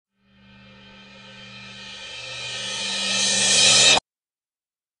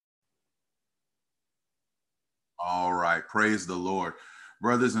Praise the Lord.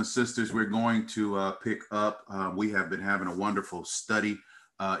 Brothers and sisters, we're going to pick up. We have been having a wonderful study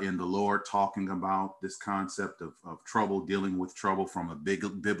in the Lord, talking about this concept of trouble, dealing with trouble from a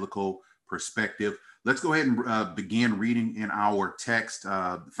biblical perspective. Let's go ahead and begin reading in our text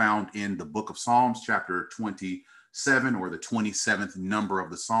found in the book of Psalms, chapter 27, or the 27th number of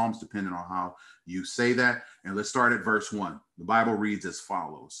the Psalms, depending on how you say that. And let's start at verse 1. The Bible reads as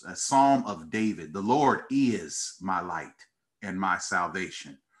follows: a psalm of David. The Lord is my light and my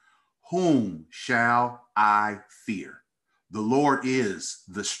salvation. Whom shall I fear? The Lord is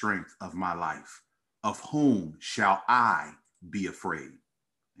the strength of my life. Of whom shall I be afraid?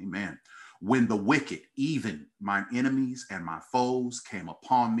 Amen. When the wicked, even mine enemies and my foes, came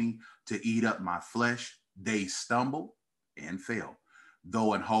upon me to eat up my flesh, they stumbled and fell.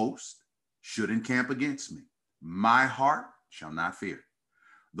 Though an host should encamp against me, my heart shall not fear.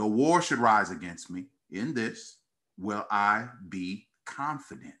 Though war should rise against me, in this will I be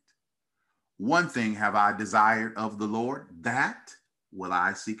confident. One thing have I desired of the Lord, that will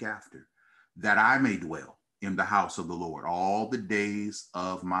I seek after, that I may dwell in the house of the Lord all the days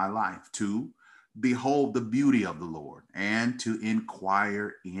of my life, to behold the beauty of the Lord and to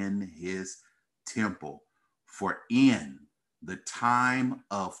inquire in his temple. For in the time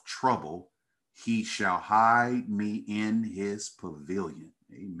of trouble, he shall hide me in his pavilion.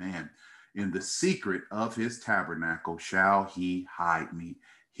 Amen. In the secret of his tabernacle shall he hide me.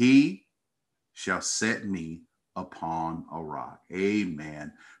 He shall set me upon a rock.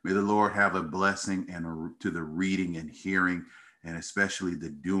 Amen. May the Lord have a blessing and to the reading and hearing, and especially the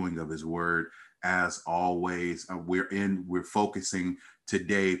doing of his word. As always, we're focusing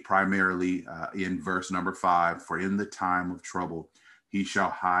today primarily in verse number 5. For in the time of trouble, he shall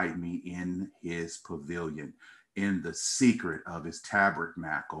hide me in his pavilion. In the secret of his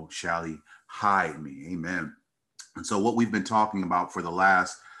tabernacle shall he hide me. Amen. And so what we've been talking about for the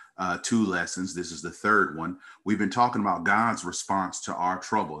last 2 lessons, this is the third one, we've been talking about God's response to our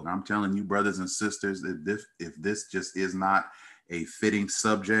trouble. And I'm telling you, brothers and sisters, that if this just is not a fitting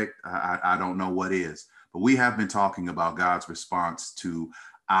subject, I don't know what is. But we have been talking about God's response to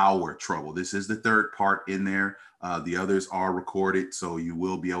our trouble. This is the third part in there. The others are recorded, so you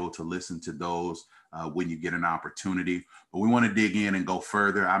will be able to listen to those when you get an opportunity. But we want to dig in and go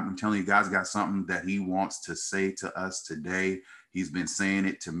further. I'm telling you, God's got something that he wants to say to us today. He's been saying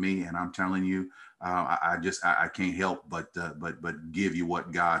it to me, and I'm telling you, I can't help but give you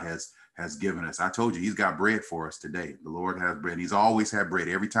what God has given us. I told you, he's got bread for us today. The Lord has bread. He's always had bread.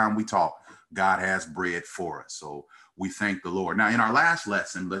 Every time we talk, God has bread for us. So we thank the Lord. Now, in our last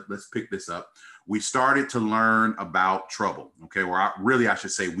lesson, let's pick this up. We started to learn about trouble. Okay, or I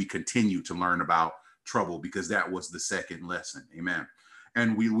should say we continue to learn about trouble, because that was the second lesson. Amen.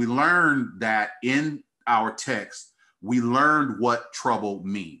 And we learned that in our text, we learned what trouble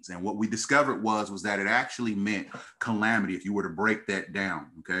means. And what we discovered was that it actually meant calamity. If you were to break that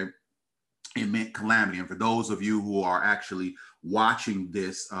down, okay, it meant calamity. And for those of you who are actually watching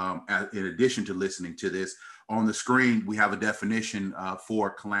this, in addition to listening to this, on the screen, we have a definition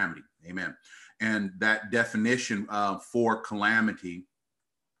for calamity. Amen. And that definition for calamity,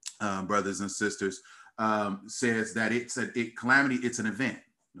 brothers and sisters, says that calamity, it's an event,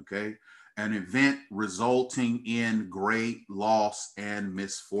 okay? An event resulting in great loss and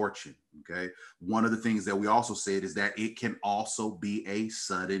misfortune, okay? One of the things that we also said is that it can also be a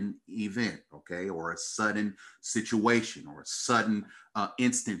sudden event, okay? Or a sudden situation, or a sudden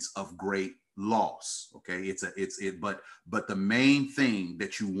instance of great loss, okay? But the main thing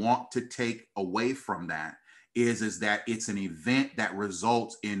that you want to take away from that is that it's an event that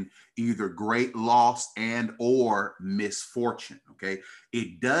results in either great loss and or misfortune, okay?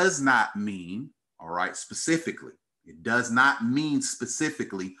 It does not mean, all right, specifically, it does not mean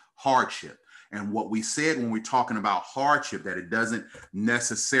specifically hardship. And what we said when we're talking about hardship, that it doesn't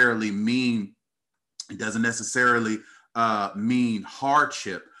necessarily mean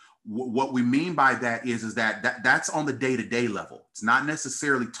hardship. What we mean by that is that's on the day-to-day level. It's not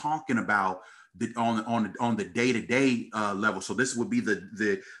necessarily talking about on the day-to-day level. So this would be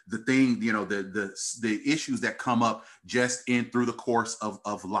the thing, the issues that come up just through the course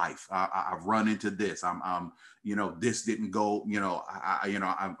of life. I've run into this. This didn't go.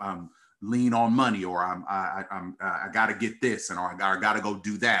 I'm lean on money, or I got to get this, and or I got to go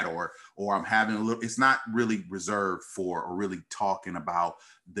do that, or I'm having a little. It's not really reserved for, or really talking about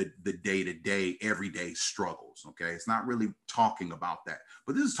the day-to-day, everyday struggles. Okay, it's not really talking about that.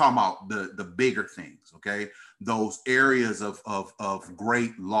 but this is talking about the bigger things, okay? Those areas of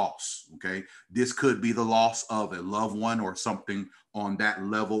great loss, okay? This could be the loss of a loved one or something on that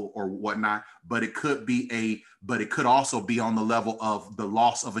level or whatnot, but it could also be on the level of the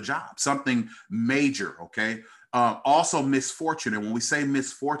loss of a job, something major, okay? Also misfortune. And when we say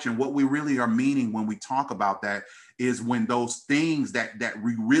misfortune, what we really are meaning when we talk about that is when those things that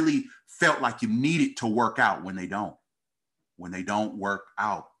we really felt like you needed to work out, when they don't work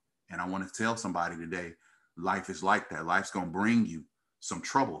out. And I want to tell somebody today, life is like that. Life's going to bring you some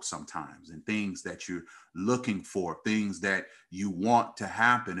trouble sometimes, and things that you're looking for, things that you want to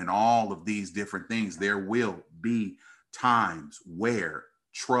happen, and all of these different things. There will be times where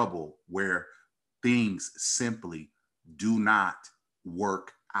things simply do not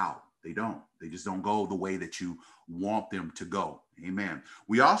work out. They just don't go the way that you want them to go. Amen.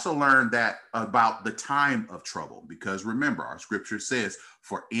 We also learned that about the time of trouble, because remember, our scripture says,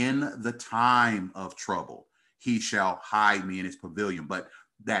 for in the time of trouble, he shall hide me in his pavilion. But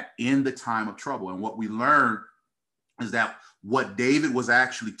that in the time of trouble, and what we learned is that what David was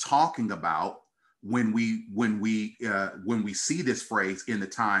actually talking about when we see this phrase, in the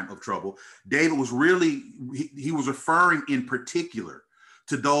time of trouble, David was really, he was referring in particular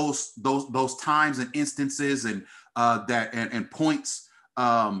to those times and instances and points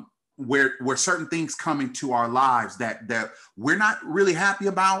where certain things come into our lives that we're not really happy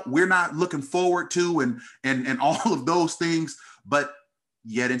about, we're not looking forward to, and all of those things. But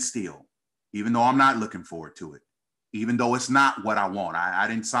yet and still, even though I'm not looking forward to it, even though it's not what I want, I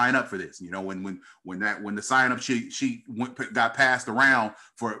didn't sign up for this. You know, when the sign up sheet got passed around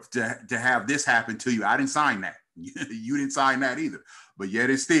to have this happen to you, I didn't sign that. You didn't sign that either. But yet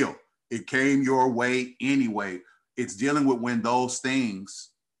and still, it came your way anyway. It's dealing with when those things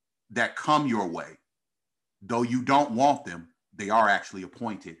that come your way, though you don't want them, they are actually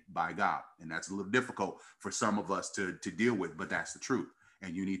appointed by God. And that's a little difficult for some of us to deal with, but that's the truth.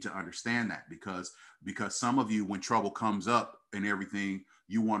 And you need to understand that, because some of you, when trouble comes up and everything,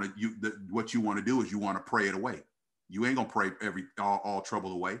 what you want to do is you want to pray it away. You ain't gonna pray all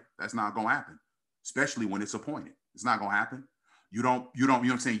trouble away. That's not gonna happen, especially when it's appointed. It's not gonna happen. You know what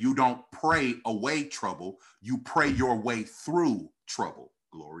I'm saying? You don't pray away trouble. You pray your way through trouble.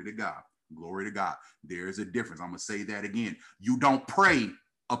 Glory to God. Glory to God. There's a difference. I'm gonna say that again. You don't pray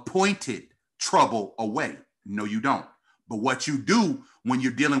appointed trouble away. No, you don't. But what you do when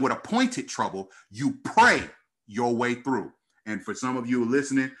you're dealing with appointed trouble, you pray your way through. And for some of you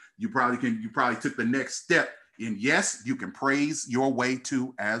listening, you probably took the next step. And yes, you can praise your way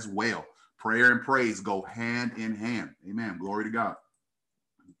to as well. Prayer and praise go hand in hand. Amen. Glory to God.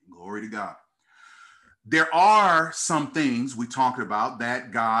 Glory to God. There are some things we talked about that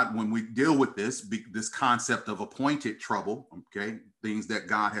God, when we deal with this concept of appointed trouble, okay, things that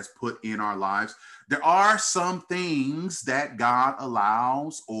God has put in our lives, there are some things that God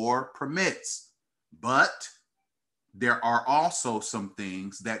allows or permits, but there are also some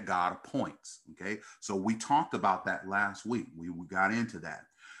things that God appoints, okay? So we talked about that last week. We got into that.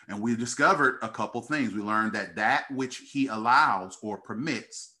 And we discovered a couple things. We learned that which he allows or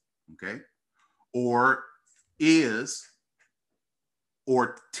permits, okay, or is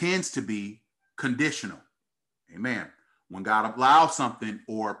or tends to be conditional. Amen. When God allows something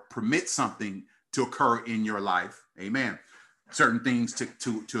or permits something to occur in your life, amen, certain things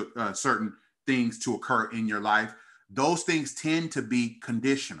to occur in your life, those things tend to be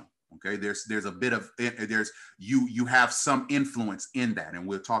conditional. Okay, there's a bit of you have some influence in that, and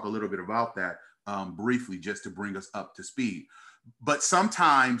we'll talk a little bit about that briefly, just to bring us up to speed. But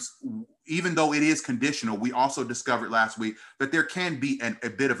sometimes, even though it is conditional, we also discovered last week that there can be a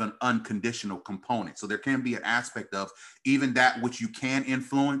bit of an unconditional component. So there can be an aspect of even that which you can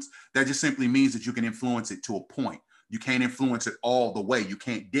influence. That just simply means that you can influence it to a point. You can't influence it all the way. You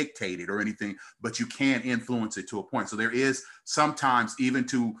can't dictate it or anything, but you can influence it to a point. So there is sometimes, even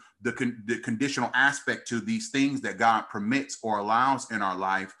to the conditional aspect to these things that God permits or allows in our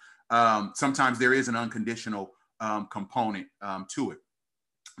life, sometimes there is an unconditional component to it.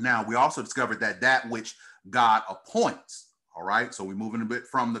 Now, we also discovered that which God appoints, all right? So we're moving a bit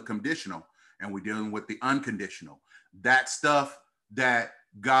from the conditional and we're dealing with the unconditional. That stuff that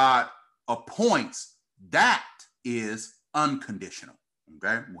God appoints, that is unconditional,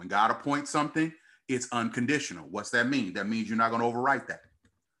 okay? When God appoints something, it's unconditional. What's that mean? That means you're not going to overwrite that.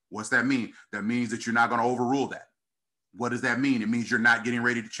 What's that mean? That means that you're not going to overrule that. What does that mean? It means you're not getting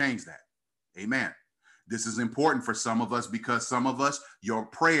ready to change that. Amen. This is important for some of us because some of us, your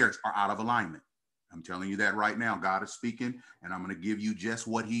prayers are out of alignment. I'm telling you that right now. God is speaking, and I'm going to give you just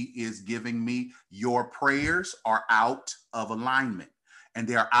what he is giving me. Your prayers are out of alignment. And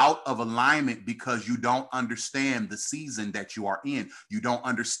they are out of alignment because you don't understand the season that you are in. You don't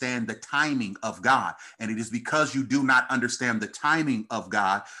understand the timing of God. And it is because you do not understand the timing of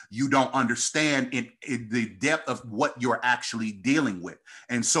God, you don't understand in the depth of what you're actually dealing with.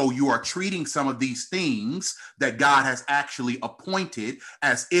 And so you are treating some of these things that God has actually appointed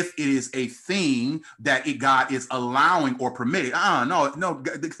as if it is a thing that God is allowing or permitting. No,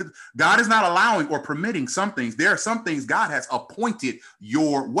 God is not allowing or permitting some things. There are some things God has appointed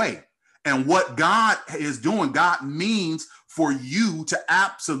your way. And what God is doing, God means for you to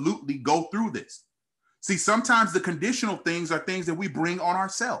absolutely go through this. See, sometimes the conditional things are things that we bring on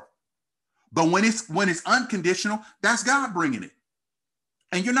ourselves. But when it's unconditional, that's God bringing it.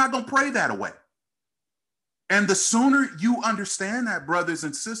 And you're not going to pray that away. And the sooner you understand that, brothers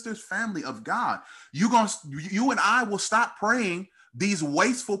and sisters, family of God, you and I will stop praying these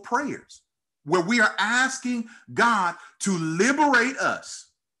wasteful prayers where we are asking God to liberate us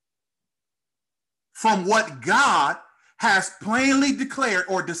from what God has plainly declared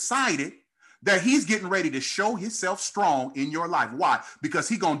or decided that he's getting ready to show himself strong in your life. Why? Because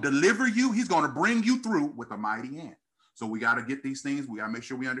he's going to deliver you. He's going to bring you through with a mighty hand. So we got to get these things. We got to make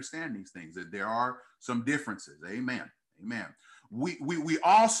sure we understand these things, that there are some differences. Amen. Amen. We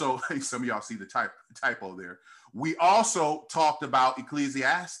also, some of y'all see the typo there. We also talked about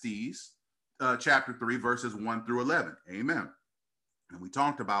Ecclesiastes chapter 3, verses 1 through 11. Amen. And we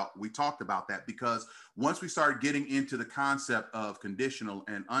talked about that because once we start getting into the concept of conditional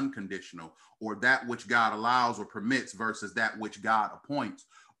and unconditional, or that which God allows or permits versus that which God appoints,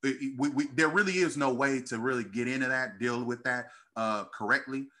 there really is no way to really get into that, deal with that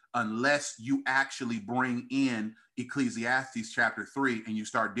correctly, unless you actually bring in Ecclesiastes chapter 3 and you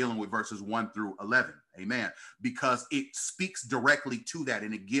start dealing with verses 1 through 11. Amen. Because it speaks directly to that,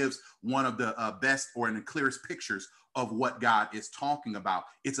 and it gives one of the best or in the clearest pictures of what God is talking about.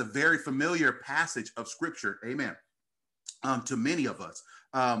 It's a very familiar passage of scripture. Amen. To many of us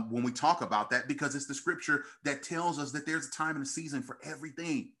when we talk about that, because it's the scripture that tells us that there's a time and a season for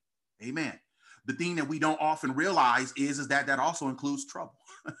everything. Amen. The thing that we don't often realize is that also includes trouble.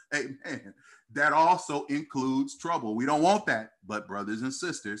 Amen. That also includes trouble. We don't want that, but brothers and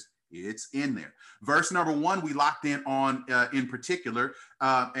sisters, it's in there. Verse number 1, we locked in on in particular,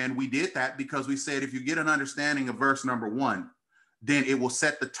 and we did that because we said if you get an understanding of verse number 1, then it will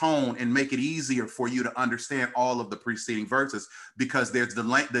set the tone and make it easier for you to understand all of the preceding verses, because there's the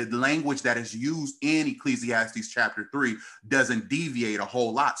language that is used in Ecclesiastes chapter 3 doesn't deviate a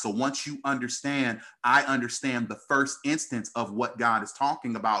whole lot. So once you understand, I understand the first instance of what God is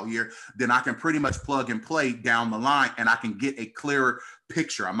talking about here, then I can pretty much plug and play down the line and I can get a clearer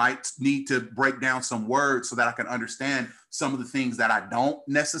picture. I might need to break down some words so that I can understand some of the things that I don't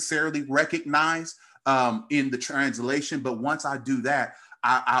necessarily recognize in the translation. But once I do that,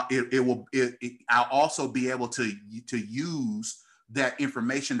 I'll also be able to use that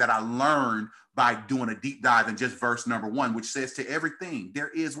information that I learned by doing a deep dive in just verse number 1, which says to everything there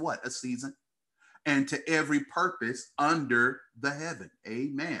is what? A season, and to every purpose under the heaven.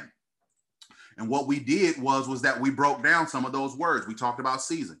 Amen. And what we did was that we broke down some of those words. We talked about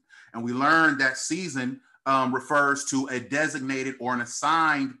season, and we learned that season refers to a designated or an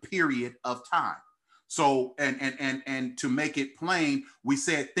assigned period of time. So, and to make it plain, we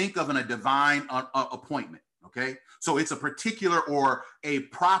said, think of a divine appointment. Okay. So it's a particular or a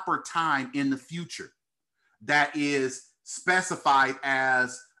proper time in the future that is specified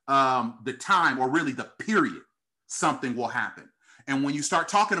as the time, or really the period something will happen. And when you start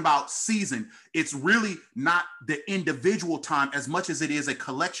talking about season, it's really not the individual time as much as it is a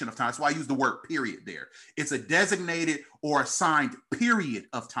collection of time. That's why I use the word period there. It's a designated or assigned period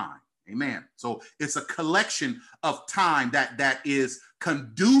of time. Amen. So it's a collection of time that is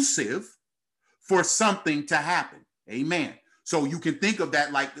conducive for something to happen. Amen. So you can think of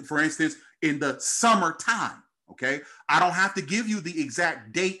that like, for instance, in the summertime. Okay. I don't have to give you the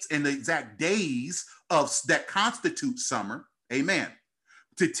exact dates and the exact days of that constitute summer. Amen.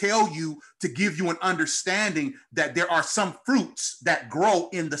 To tell you, to give you an understanding that there are some fruits that grow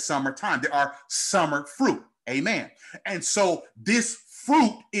in the summertime. There are summer fruit. Amen. And so this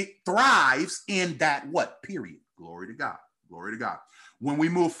fruit, it thrives in that what? Period. Glory to God. Glory to God. When we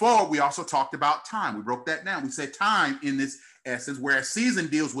move forward, we also talked about time. We broke that down. We said time in this essence, whereas season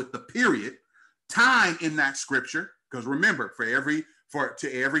deals with the period, time in that scripture, because remember,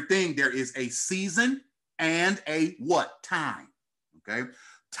 to everything, there is a season and a what? Time. Okay.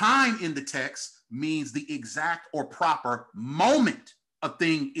 Time in the text means the exact or proper moment a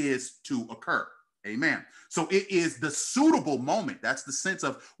thing is to occur. Amen. So it is the suitable moment. That's the sense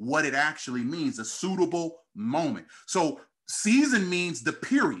of what it actually means, a suitable moment. So Season means the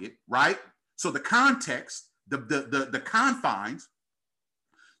period, right? So the context, the confines.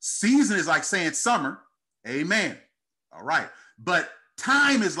 Season is like saying summer. Amen. All right. But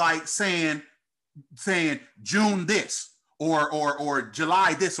time is like saying June this or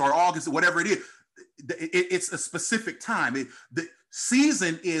July this or August, whatever it is. It's a specific time. The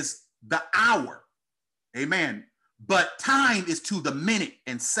season is the hour. Amen. But time is to the minute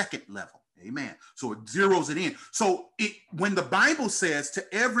and second level. Amen. So it zeroes it in. So when the Bible says to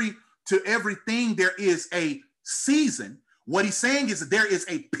everything there is a season, what he's saying is that there is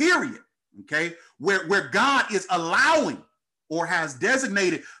a period, okay, where God is allowing or has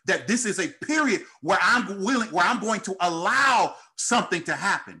designated that this is a period where I'm going to allow something to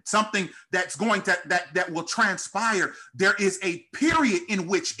happen, something that's going to that will transpire. There is a period in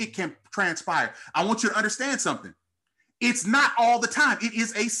which it can transpire. I want you to understand something. It's not all the time. It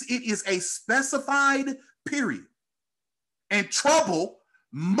is a specified period. And trouble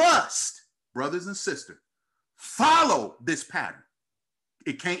must, brothers and sisters, follow this pattern.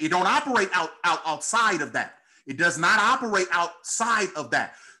 It don't operate outside of that. It does not operate outside of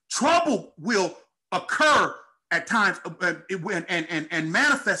that. Trouble will occur at times and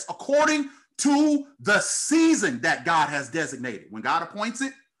manifest according to the season that God has designated. When God appoints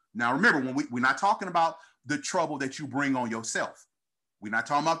it, now remember, when we're not talking about the trouble that you bring on yourself. We're not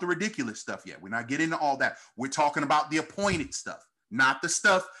talking about the ridiculous stuff yet. We're not getting into all that. We're talking about the appointed stuff, not the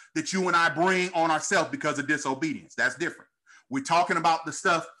stuff that you and I bring on ourselves because of disobedience. That's different. We're talking about the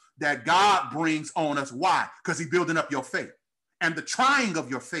stuff that God brings on us. Why? Because he's building up your faith. And the trying of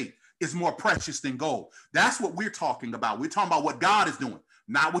your faith is more precious than gold. That's what we're talking about. We're talking about what God is doing,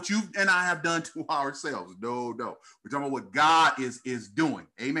 not what you and I have done to ourselves. No. We're talking about what God is doing.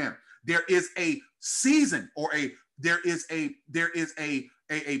 Amen. There is a season or there is a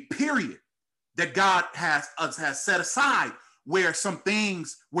period that God has set aside where some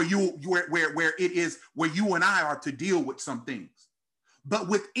things where you and I are to deal with some things. But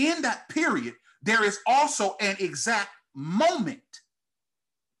within that period, there is also an exact moment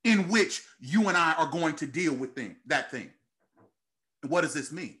in which you and I are going to deal with that thing. And what does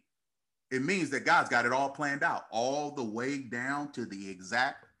this mean? It means that God's got it all planned out, all the way down to the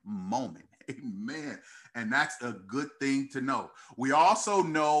exact moment. Amen. And that's a good thing to know. We also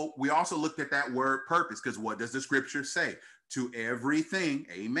looked at that word purpose, because what does the scripture say? To everything,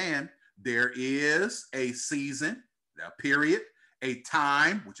 amen, there is a season, a period, a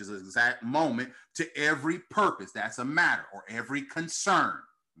time, which is an exact moment, to every purpose. That's a matter, or every concern.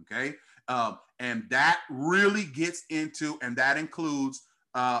 Okay. And that really gets into, and that includes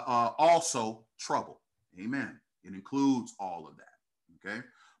also trouble. Amen. It includes all of that. Okay.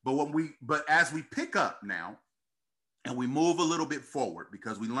 But as we pick up now and we move a little bit forward,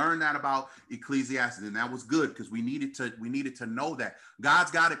 because we learned that about Ecclesiastes, and that was good because we needed to know that God's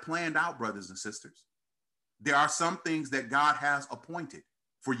got it planned out, brothers and sisters. There are some things that God has appointed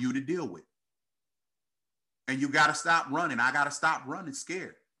for you to deal with. And you got to stop running. I got to stop running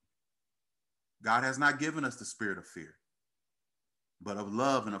scared. God has not given us the spirit of fear, but of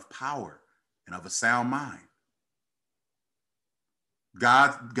love and of power and of a sound mind.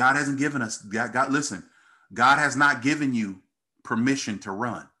 God hasn't given us, listen, God has not given you permission to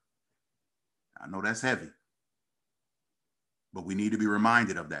run. I know that's heavy, but we need to be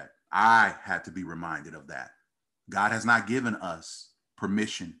reminded of that. I had to be reminded of that. God has not given us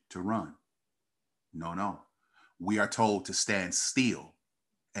permission to run. No. We are told to stand still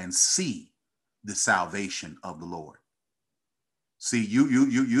and see the salvation of the Lord. See,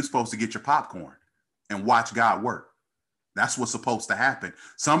 you're supposed to get your popcorn and watch God work. That's what's supposed to happen.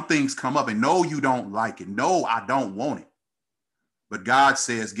 Some things come up and no, you don't like it. No, I don't want it. But God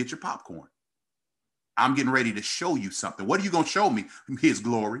says, get your popcorn. I'm getting ready to show you something. What are you going to show me? His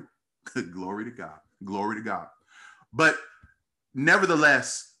glory. Glory to God. Glory to God. But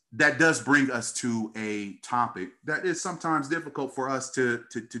nevertheless, that does bring us to a topic that is sometimes difficult for us to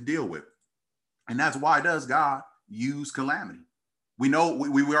deal with. And that's why does God use calamity? We know,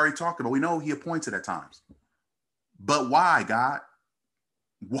 we already talked about, we know he appoints it at times. But why, God?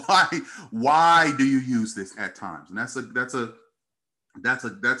 Why do you use this at times? And that's a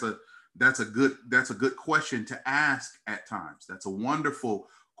good question to ask at times. That's a wonderful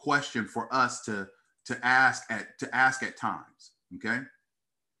question for us to ask at times. Okay,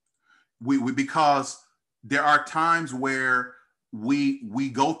 we because there are times where we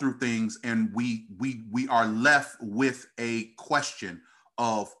go through things and we are left with a question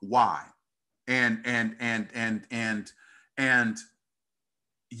of why. And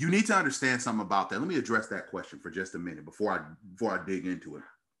you need to understand something about that. Let me address that question for just a minute before I dig into it.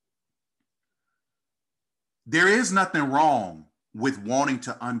 There is nothing wrong with wanting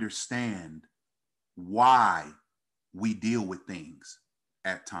to understand why we deal with things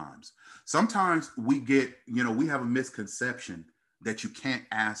at times. Sometimes we get, we have a misconception that you can't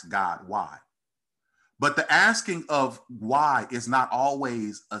ask God why. But the asking of why is not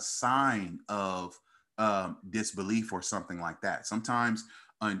always a sign of disbelief or something like that. Sometimes,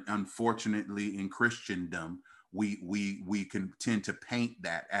 unfortunately, in Christendom, we can tend to paint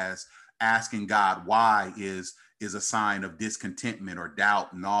that as asking God why is a sign of discontentment or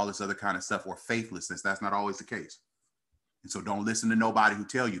doubt and all this other kind of stuff, or faithlessness. That's not always the case. And so don't listen to nobody who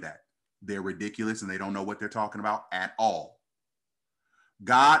tell you that. They're ridiculous and they don't know what they're talking about at all.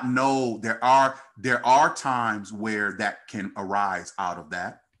 God knows there are times where that can arise out of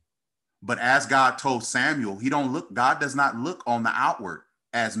that. But as God told Samuel, God does not look on the outward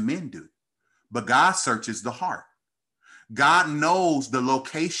as men do, but God searches the heart. God knows the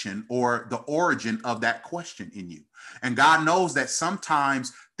location or the origin of that question in you. And God knows that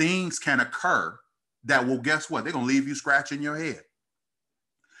sometimes things can occur that will, guess what? They're going to leave you scratching your head.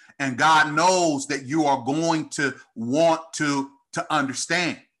 And God knows that you are going to want to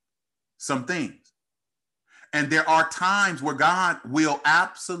understand some things. And there are times where God will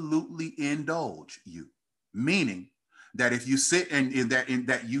absolutely indulge you, meaning that if you sit and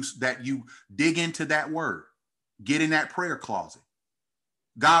you dig into that word, get in that prayer closet,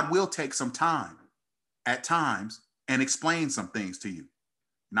 God will take some time at times and explain some things to you.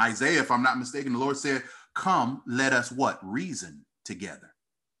 In Isaiah, if I'm not mistaken, the Lord said, "Come, let us" what? Reason together.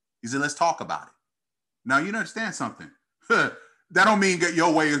 He said, let's talk about it. Now, you understand something. That don't mean that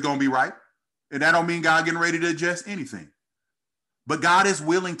your way is going to be right. And that don't mean God getting ready to adjust anything. But God is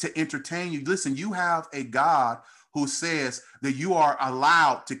willing to entertain you. Listen, you have a God who says that you are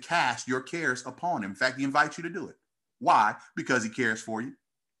allowed to cast your cares upon him. In fact, he invites you to do it. Why? Because he cares for you,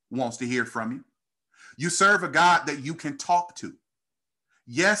 wants to hear from you. You serve a God that you can talk to.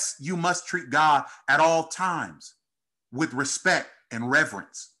 Yes, you must treat God at all times with respect and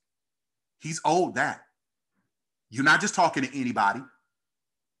reverence. He's owed that. You're not just talking to anybody.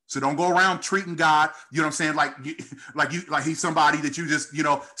 So don't go around treating God, you know what I'm saying, like he's somebody that you just,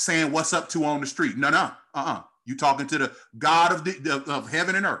 saying what's up to on the street. No. You talking to the God of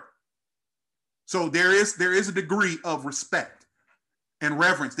heaven and earth. So there is a degree of respect and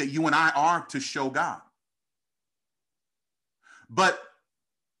reverence that you and I are to show God. But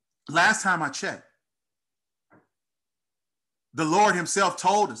last time I checked, the Lord himself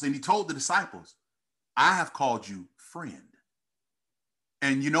told us, and he told the disciples, I have called you friend.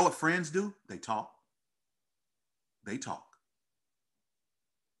 And you know what friends do? They talk. They talk.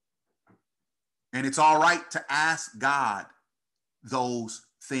 And it's all right to ask God those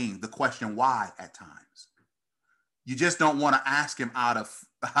things, the question why at times. You just don't want to ask him out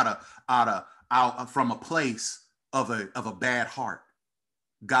from a place of a bad heart.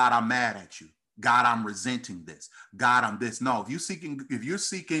 God, I'm mad at you. God, I'm resenting this. God, I'm this. No, if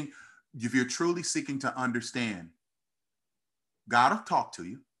you're truly seeking to understand, God will talk to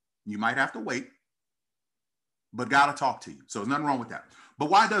you. You might have to wait, but God will talk to you. So there's nothing wrong with that.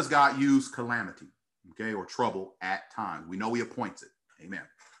 But why does God use calamity, okay, or trouble at times? We know he appoints it. Amen.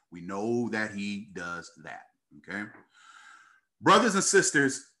 We know that he does that, okay? Brothers and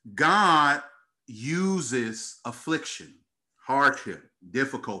sisters, God uses affliction, hardship,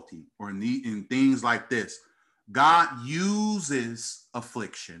 difficulty, or in things like this. God uses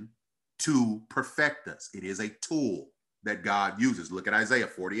affliction to perfect us. It is a tool that God uses. Look at Isaiah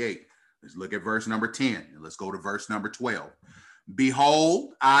 48. Let's look at verse number 10. And let's go to verse number 12.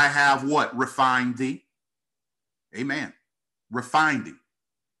 Behold, I have what? Refined thee. Amen. Refined thee.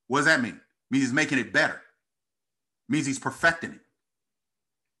 What does that mean? It means he's making it better. It means he's perfecting it.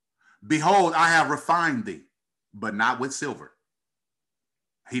 Behold, I have refined thee, but not with silver.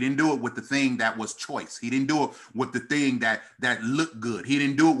 He didn't do it with the thing that was choice. He didn't do it with the thing that looked good. He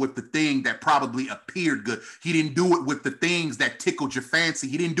didn't do it with the thing that probably appeared good. He didn't do it with the things that tickled your fancy.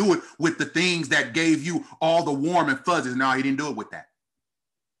 He didn't do it with the things that gave you all the warm and fuzzies. No, he didn't do it with that.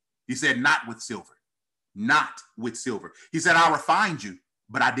 He said, not with silver. Not with silver. He said, I refined you,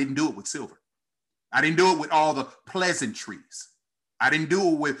 but I didn't do it with silver. I didn't do it with all the pleasantries. I didn't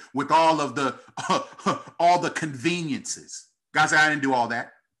do it with all of the all the conveniences. God said, I didn't do all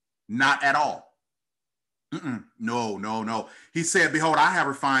that. Not at all. No. He said, behold, I have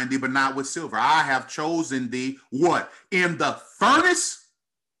refined thee, but not with silver. I have chosen thee, what? In the furnace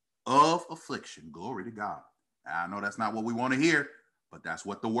of affliction. Glory to God. I know that's not what we want to hear, but that's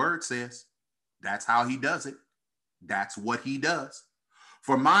what the word says. That's how he does it. That's what he does.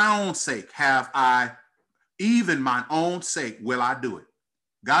 For my own sake have I, even mine own sake will I do it.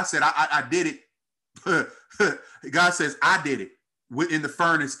 God said, I did it God says, I did it in the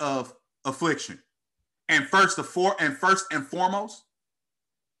furnace of affliction. And first and foremost,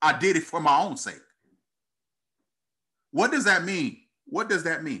 I did it for my own sake. What does that mean? What does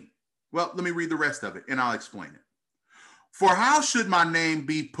that mean? Well, let me read the rest of it and I'll explain it. For how should my name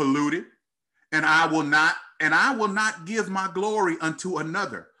be polluted? And I will not give my glory unto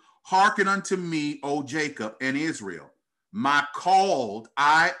another. Hearken unto me, O Jacob and Israel. My called,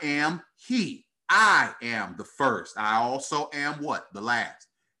 I am he. I am the first. I also am what? The last.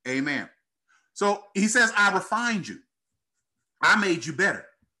 Amen. So he says, I refined you. I made you better.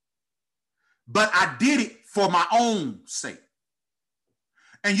 But I did it for my own sake.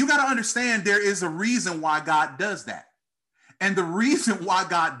 And you got to understand there is a reason why God does that. And the reason why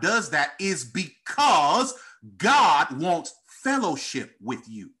God does that is because God wants fellowship with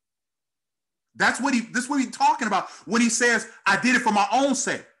you. That's what he's talking about when he says, I did it for my own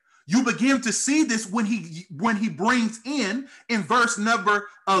sake. You begin to see this when he brings in verse number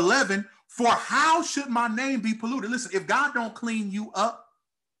 11, for how should my name be polluted? Listen, if God don't clean you up,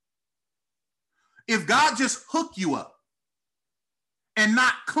 if God just hook you up and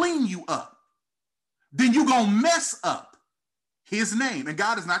not clean you up, then you're going to mess up his name. And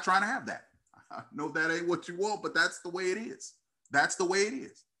God is not trying to have that. I know that ain't what you want, but that's the way it is. That's the way it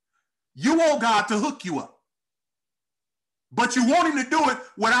is. You want God to hook you up, but you want him to do it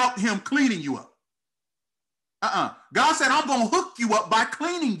without him cleaning you up. God said, I'm going to hook you up by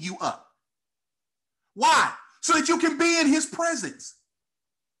cleaning you up. Why? So that you can be in his presence.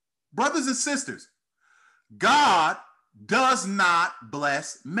 Brothers and sisters, God does not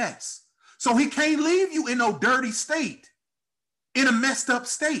bless mess. So he can't leave you in no dirty state, in a messed up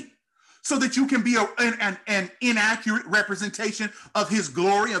state, so that you can be an inaccurate representation of his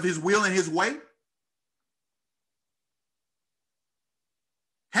glory, of his will, and his way.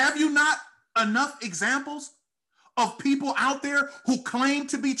 Have you not enough examples of people out there who claim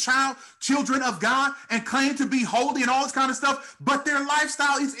to be children of God and claim to be holy and all this kind of stuff, but their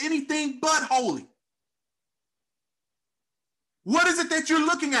lifestyle is anything but holy? What is it that you're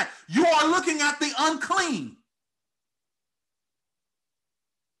looking at? You are looking at the unclean.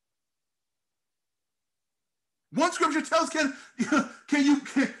 One scripture tells, can a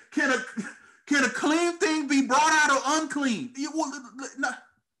clean thing be brought out of unclean?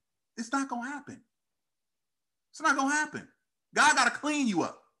 It's not going to happen. It's not going to happen. God got to clean you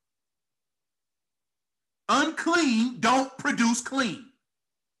up. Unclean don't produce clean.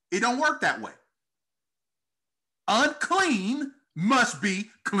 It don't work that way. Unclean must be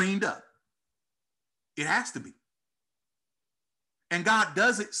cleaned up. It has to be. And God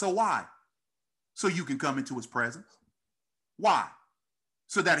does it, so why? So you can come into his presence. Why?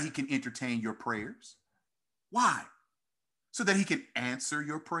 So that he can entertain your prayers. Why? So that he can answer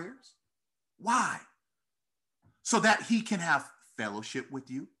your prayers. Why? So that he can have fellowship with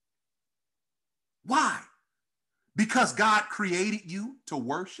you. Why? Because God created you to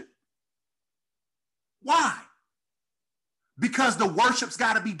worship. Why? Because the worship's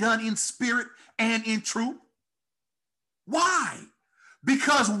got to be done in spirit and in truth. Why?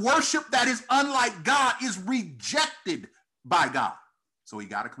 Because worship that is unlike God is rejected by God. So he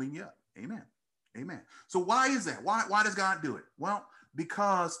got to clean you up. Amen. Amen. So why is that? Why does God do it? Well,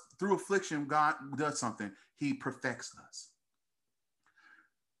 because through affliction, God does something. He perfects us.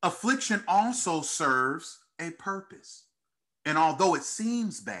 Affliction also serves a purpose. And although it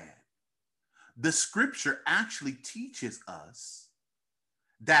seems bad, the scripture actually teaches us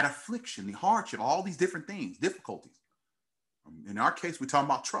that affliction, the hardship, all these different things, difficulties. In our case, we're talking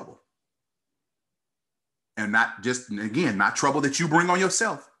about trouble. And not just, again, not trouble that you bring on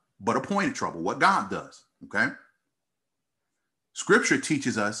yourself, but appointed trouble, what God does, okay? Scripture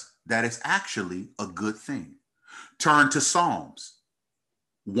teaches us that it's actually a good thing. Turn to Psalms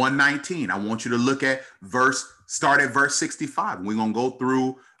 119. I want you to look at start at verse 65. We're going to go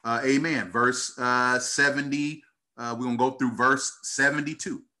through, verse 70. We're going to go through verse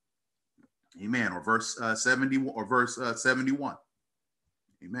 72. Amen. Or verse 70 or verse 71.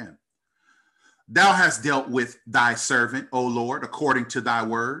 Amen. Thou hast dealt with thy servant, O Lord, according to thy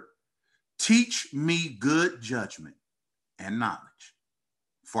word. Teach me good judgment and knowledge,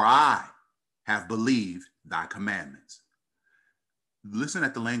 for I have believed thy commandments. Listen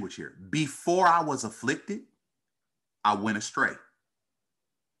at the language here. Before I was afflicted, I went astray.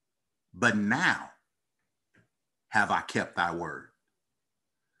 But now have I kept thy word.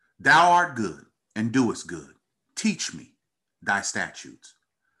 Thou art good and doest good. Teach me thy statutes.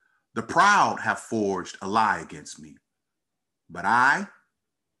 The proud have forged a lie against me, but I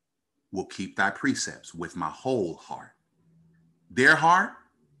will keep thy precepts with my whole heart. Their heart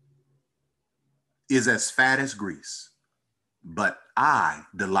is as fat as grease, but I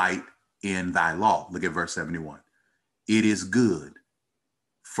delight in thy law. Look at verse 71. It is good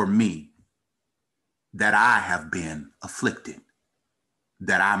for me that I have been afflicted,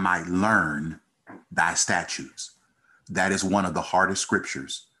 that I might learn thy statutes. That is one of the hardest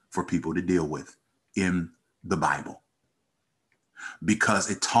scriptures for people to deal with in the Bible, because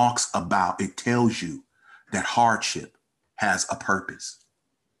it tells you that hardship has a purpose.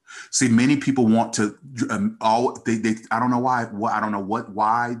 See, many people want to, I don't know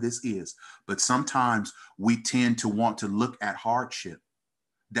why this is, but sometimes we tend to want to look at hardship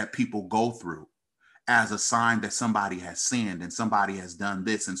that people go through as a sign that somebody has sinned and somebody has done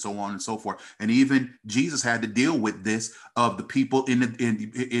this and so on and so forth. And even Jesus had to deal with this of the people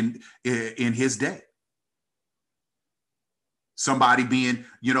in his day. Somebody being,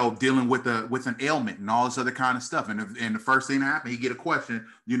 dealing with an ailment and all this other kind of stuff. And the first thing that happened, he get a question,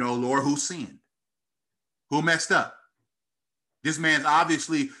 Lord, who sinned? Who messed up? This man's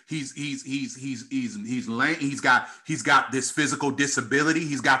obviously he's lame. He's got this physical disability.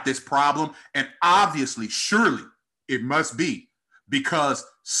 He's got this problem. And obviously, surely it must be because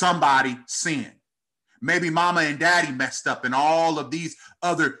somebody sinned. Maybe mama and daddy messed up and all of these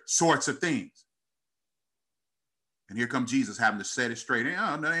other sorts of things. And here comes Jesus having to set it straight.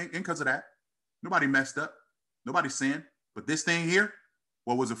 No, ain't because of that. Nobody messed up. Nobody sinned. But this thing here,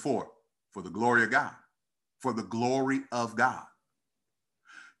 what was it for? For the glory of God. For the glory of God.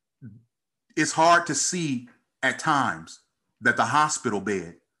 It's hard to see at times that the hospital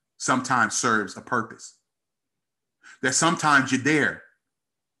bed sometimes serves a purpose. That sometimes you're there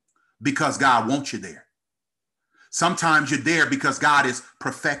because God wants you there. Sometimes you're there because God is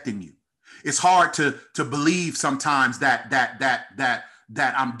perfecting you. It's hard to believe sometimes that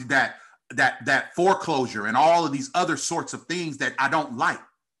foreclosure and all of these other sorts of things that I don't like.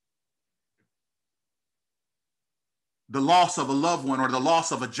 The loss of a loved one or the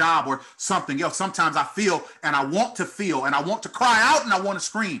loss of a job or something else. Sometimes I feel and I want to feel and I want to cry out and I want to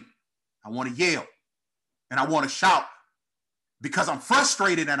scream. I want to yell and I want to shout because I'm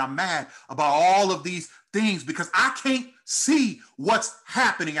frustrated and I'm mad about all of these things because I can't see what's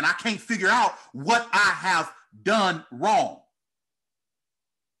happening and I can't figure out what I have done wrong.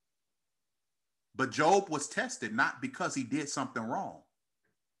 But Job was tested not because he did something wrong,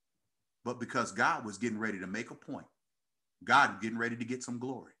 but because God was getting ready to make a point. God getting ready to get some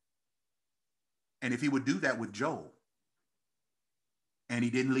glory. And if he would do that with Job, and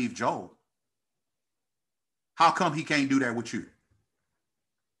he didn't leave Job, how come he can't do that with you?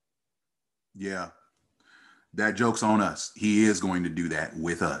 Yeah, that joke's on us. He is going to do that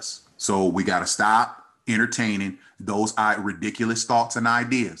with us. So we got to stop entertaining those ridiculous thoughts and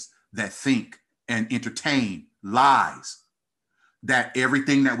ideas that think and entertain lies. That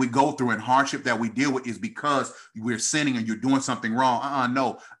everything that we go through and hardship that we deal with is because we're sinning and you're doing something wrong.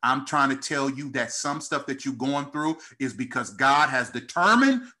 No, I'm trying to tell you that some stuff that you're going through is because God has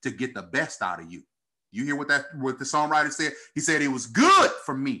determined to get the best out of you. You hear what the songwriter said? He said, it was good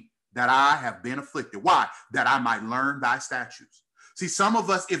for me that I have been afflicted. Why? That I might learn thy statutes. See, some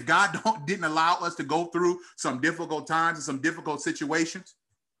of us, if God didn't allow us to go through some difficult times and some difficult situations,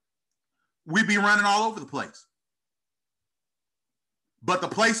 we'd be running all over the place. But the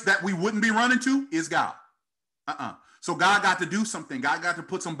place that we wouldn't be running to is God. So God got to do something. God got to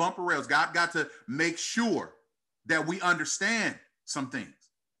put some bumper rails. God got to make sure that we understand some things.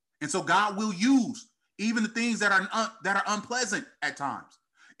 And so God will use even the things that are unpleasant at times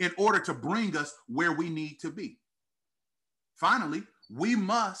in order to bring us where we need to be. Finally, we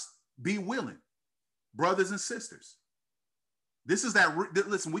must be willing, brothers and sisters. This is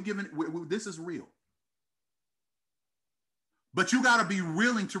listen, this is real. But you got to be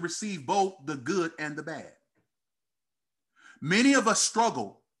willing to receive both the good and the bad. Many of us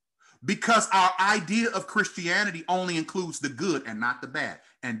struggle because our idea of Christianity only includes the good and not the bad.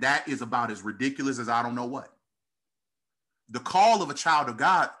 And that is about as ridiculous as I don't know what. The call of a child of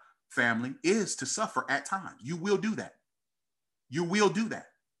God, family, is to suffer at times. You will do that. You will do that.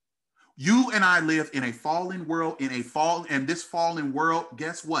 You and I live in a fallen world, and this fallen world,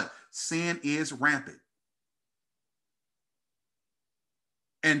 guess what? Sin is rampant.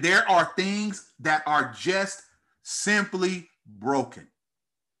 And there are things that are just simply broken.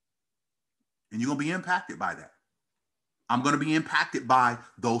 And you're going to be impacted by that. I'm going to be impacted by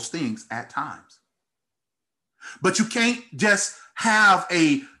those things at times. But you can't just have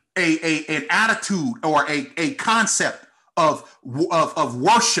an attitude or a concept of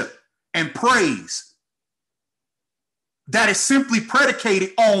worship and praise that is simply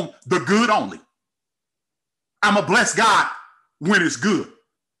predicated on the good only. I'm a blessed God when it's good.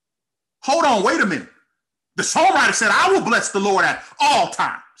 Hold on, wait a minute. The songwriter said, I will bless the Lord at all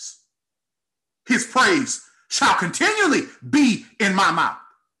times. His praise shall continually be in my mouth.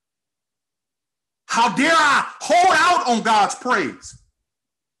 How dare I hold out on God's praise?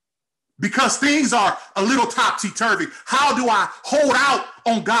 Because things are a little topsy-turvy. How do I hold out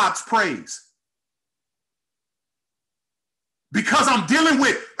on God's praise? Because I'm dealing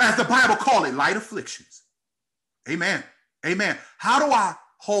with, as the Bible calls it, light afflictions. Amen. Amen. How do I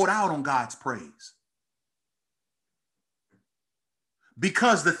hold out on God's praise?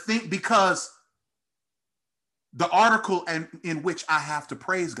 Because the article in which I have to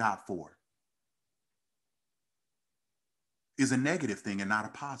praise God for is a negative thing and not a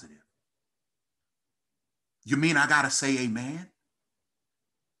positive. You mean I got to say amen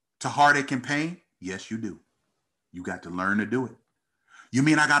to heartache and pain? Yes, you do. You got to learn to do it. You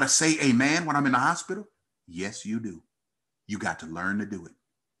mean I got to say amen when I'm in the hospital? Yes, you do. You got to learn to do it.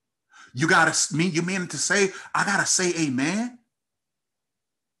 You mean to say, I got to say amen?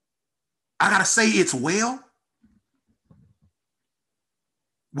 I got to say it's well?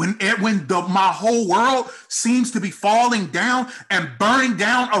 When my whole world seems to be falling down and burning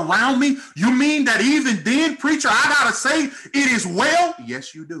down around me, you mean that even then, preacher, I got to say it is well?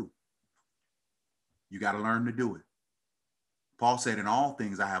 Yes, you do. You got to learn to do it. Paul said, in all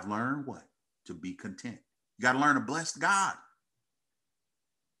things I have learned what? To be content. You got to learn to bless God.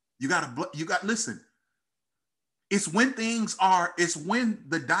 Listen, it's when the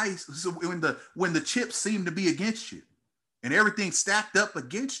chips seem to be against you and everything's stacked up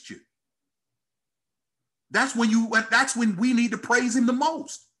against you. That's when we need to praise him the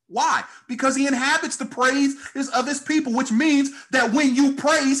most. Why? Because he inhabits the praise of his people, which means that when you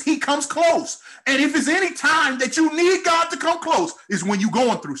praise, he comes close. And if it's any time that you need God to come close, is when you're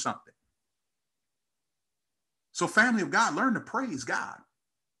going through something. So family of God, learn to praise God.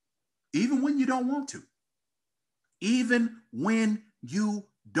 Even when you don't want to. Even when you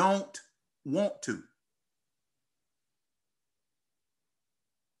don't want to.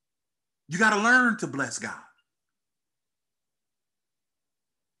 You got to learn to bless God.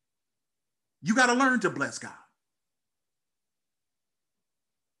 You got to learn to bless God.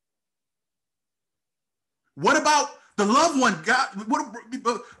 What about the loved one? God,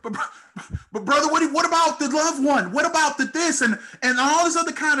 but brother, what about the loved one? What about the this and all this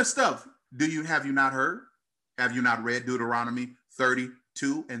other kind of stuff? Have you not heard? Have you not read Deuteronomy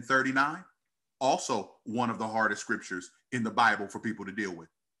 32 and 39? Also one of the hardest scriptures in the Bible for people to deal with.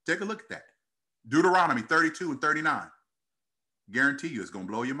 Take a look at that. Deuteronomy 32 and 39. Guarantee you it's going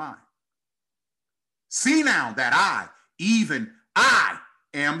to blow your mind. See now that I, even I,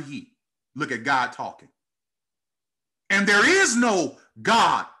 am he. Look at God talking. And there is no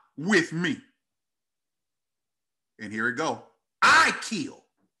God with me. And here it go. I kill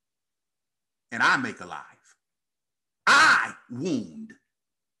and I make alive. I wound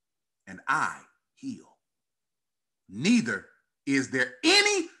and I heal. Neither is there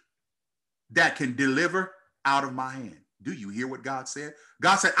any that can deliver out of my hand. Do you hear what God said?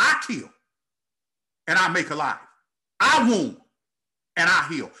 God said, I kill and I make alive. I wound and I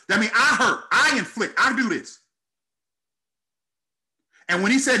heal. That means I hurt, I inflict, I do this. And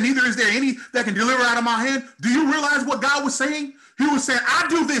when he said, neither is there any that can deliver out of my hand, do you realize what God was saying? He was saying, I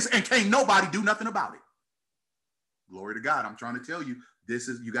do this and can't nobody do nothing about it. Glory to God. I'm trying to tell you,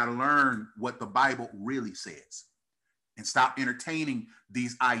 you got to learn what the Bible really says and stop entertaining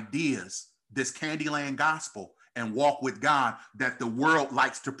these ideas, this Candyland gospel, and walk with God that the world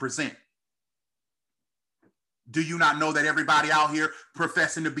likes to present. Do you not know that everybody out here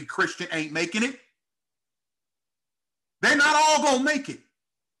professing to be Christian ain't making it? They're not all going to make it.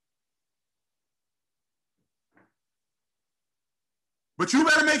 But you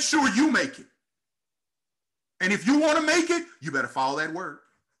better make sure you make it. And if you want to make it, you better follow that word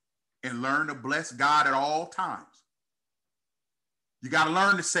and learn to bless God at all times. You got to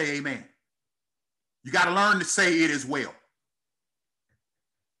learn to say amen. You got to learn to say it is well.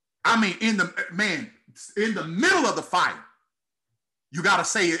 I mean, in the middle of the fire, you got to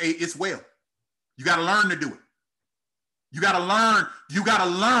say it's well. You got to learn to do it. You got to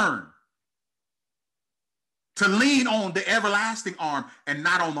learn to lean on the everlasting arm and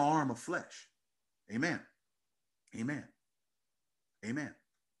not on the arm of flesh. Amen. Amen. Amen.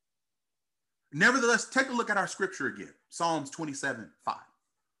 Nevertheless, take a look at our scripture again. Psalms 27:5.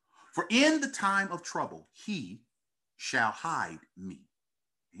 For in the time of trouble, he shall hide me.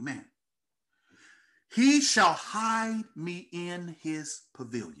 Amen. He shall hide me in his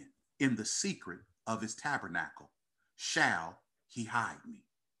pavilion. In the secret of his tabernacle shall he hide me.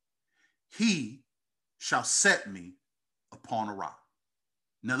 He shall set me upon a rock.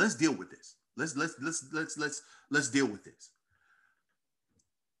 Now let's deal with this. Let's deal with this.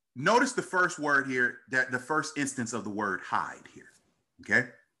 Notice the first word here, that the first instance of the word hide here. Okay.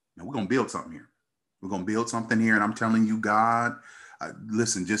 Now we're going to build something here. We're going to build something here. And I'm telling you, God,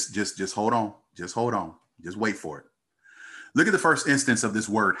 listen, just hold on. Just hold on. Just wait for it. Look at the first instance of this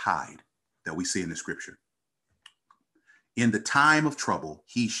word hide that we see in the scripture. In the time of trouble,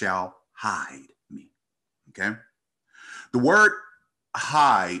 he shall hide me. Okay. The word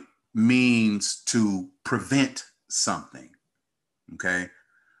hide means to prevent something. Okay.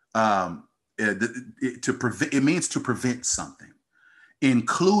 It means to prevent something,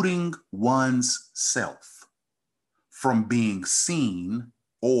 including one's self, from being seen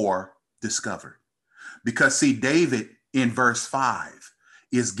or discovered. Because see, David in verse 5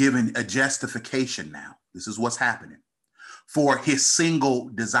 is given a justification now. This is what's happening for his single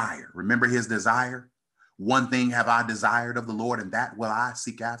desire. Remember his desire? One thing have I desired of the Lord, and that will I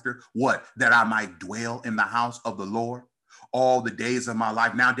seek after. What? That I might dwell in the house of the Lord all the days of my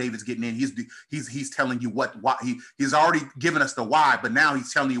life. Now David's getting in. He's telling you why he's already given us the why, but now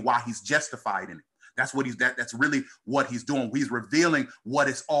he's telling you why he's justified in it. That's what that's really what he's doing. He's revealing what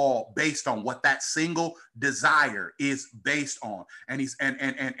it's all based on, what that single desire is based on. And he's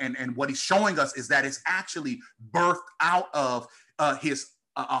and what he's showing us is that it's actually birthed out of his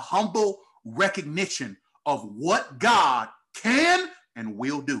humble recognition of what God can and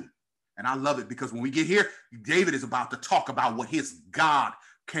will do. And I love it because when we get here, David is about to talk about what his God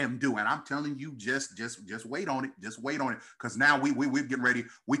can do. And I'm telling you, just wait on it. Just wait on it. Because now we're getting ready.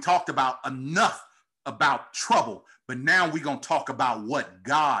 We talked about enough about trouble, but now we're going to talk about what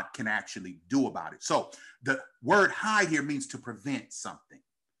God can actually do about it. So the word hide here means to prevent something.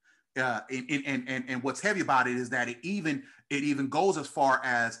 And what's heavy about it is that it even goes as far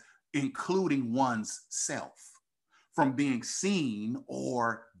as including one's self from being seen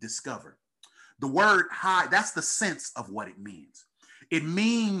or discovered. The word hide, that's the sense of what it means. It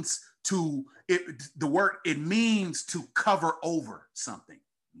means to cover over something.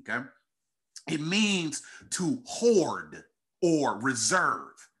 Okay. It means to hoard or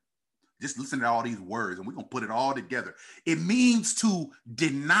reserve. Just listen to all these words and we're going to put it all together. It means to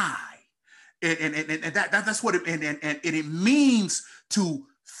deny. And that's what it means to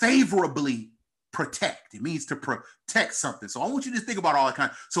favorably protect. It means to protect something. So I want you to think about all that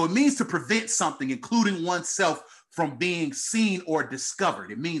kind. So it means to prevent something, including oneself, from being seen or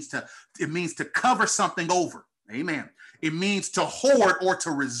discovered. It means to cover something over. Amen. It means to hoard or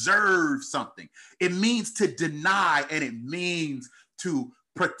to reserve something. It means to deny, and it means to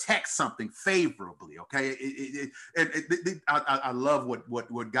protect something favorably. Okay. I love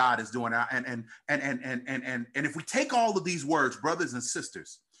what God is doing. And if we take all of these words, brothers and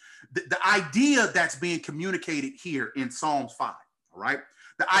sisters, the idea that's being communicated here in Psalms 5, all right?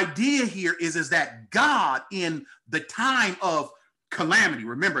 The idea here is that God, in the time of calamity,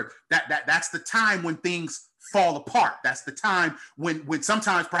 remember that's the time when things fall apart. That's the time when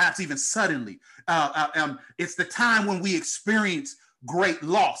sometimes perhaps even suddenly, it's the time when we experience great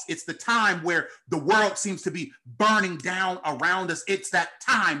loss. It's the time where the world seems to be burning down around us. It's that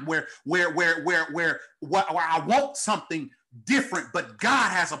time where I want something different, but God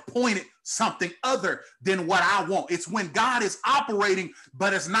has appointed something other than what I want. It's when God is operating,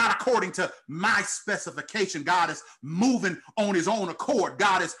 but it's not according to my specification. God is moving on his own accord.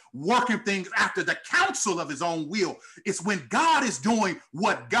 God is working things after the counsel of his own will. It's when God is doing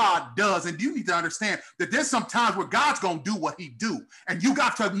what God does. And you need to understand that there's some times where God's going to do what he do. And you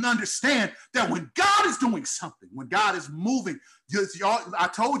got to understand that when God is doing something, when God is moving, I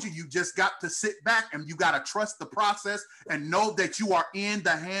told you just got to sit back and you got to trust the process and know that you are in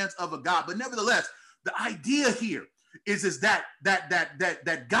the hands of a God. But nevertheless, the idea here is that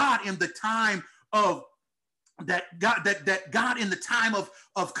God in the time of God in the time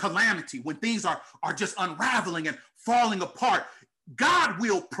of calamity, when things are just unraveling and falling apart, God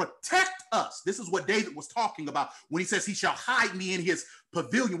will protect us. This is what David was talking about when he says he shall hide me in his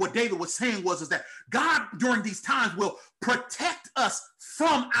pavilion. What David was saying is that God during these times will protect us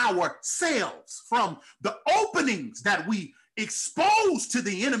from ourselves, from the openings that we expose to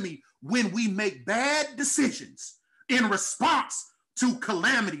the enemy when we make bad decisions in response to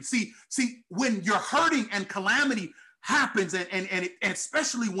calamity. See, when you're hurting and calamity happens, and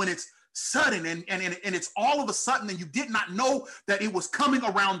especially when it's sudden and it's all of a sudden, and you did not know that it was coming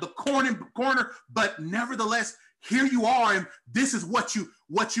around the corner, but nevertheless, here you are, and this is what you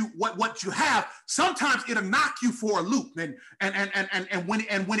have. Sometimes it'll knock you for a loop, and when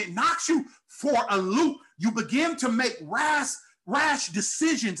it knocks you for a loop, you begin to make rash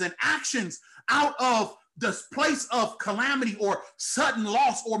decisions and actions out of this place of calamity or sudden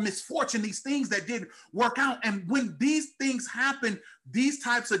loss or misfortune, these things that didn't work out. And when these things happen, these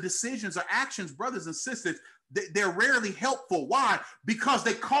types of decisions or actions, brothers and sisters, they're rarely helpful. Why? Because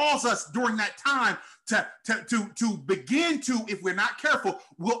they cause us during that time to begin to, if we're not careful,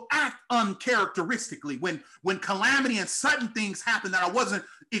 will act uncharacteristically. When calamity and sudden things happen that I wasn't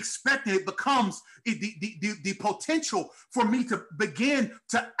expecting, it becomes the potential for me to begin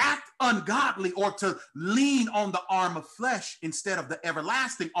to act ungodly or to lean on the arm of flesh instead of the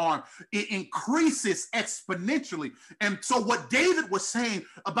everlasting arm. It increases exponentially. And so what David was saying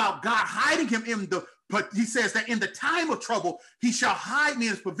about God hiding him in the, but he says that in the time of trouble, he shall hide me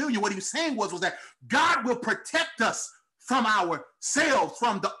in his pavilion. What he was saying was that God will protect us from ourselves,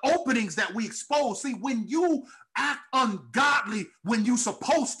 from the openings that we expose. See, when you act ungodly, when you're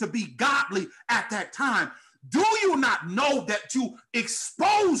supposed to be godly at that time, do you not know that you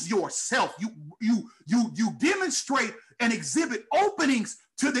expose yourself? You demonstrate and exhibit openings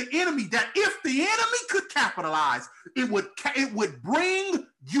to the enemy that if the enemy could capitalize, it would bring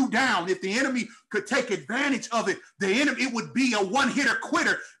you down. If the enemy could take advantage of it, it would be a one-hitter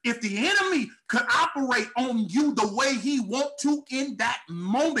quitter. If the enemy could operate on you the way he wants to in that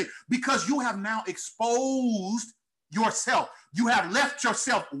moment, because you have now exposed yourself. You have left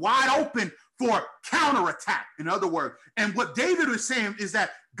yourself wide open for counterattack, in other words. And what David was saying is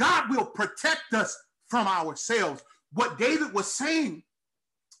that God will protect us from ourselves. What David was saying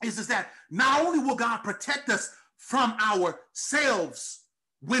is that not only will God protect us from ourselves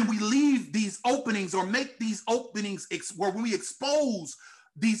when we leave these openings or make these openings, or when we expose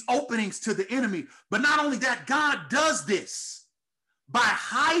these openings to the enemy, but not only that, God does this by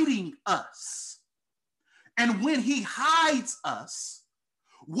hiding us. And when he hides us,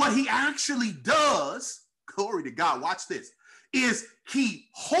 what he actually does, glory to God, watch this, is he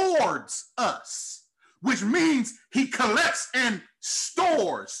hoards us, which means he collects and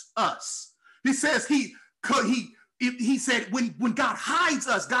stores us. He says he said when God hides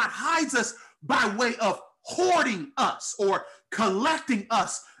us by way of hoarding us or collecting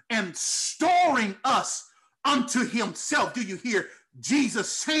us and storing us unto himself. Do you hear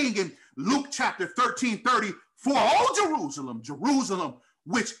Jesus saying in Luke chapter 13:30, for O Jerusalem, Jerusalem,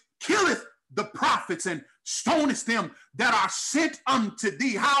 which killeth the prophets and stonest them that are sent unto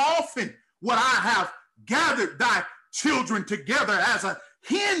thee, how often would I have gathered thy children together as a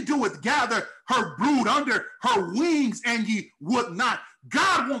hen doeth gather her brood under her wings, and ye would not.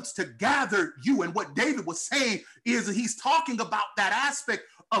 God wants to gather you. And what David was saying is that he's talking about that aspect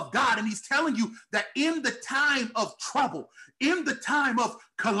of God. And he's telling you that in the time of trouble, in the time of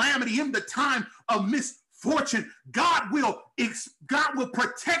calamity, in the time of misfortune, God will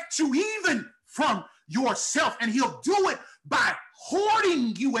protect you even from yourself. And he'll do it by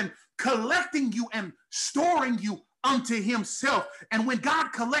hoarding you and collecting you and storing you unto himself. And when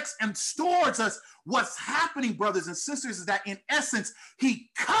God collects and stores us, what's happening, brothers and sisters, is that in essence, he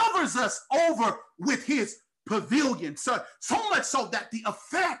covers us over with his pavilion. So much so that the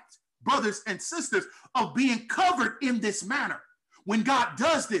effect, brothers and sisters, of being covered in this manner, when God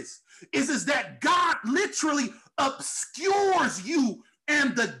does this, is that God literally obscures you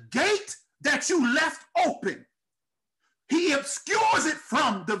and the gate that you left open. He obscures it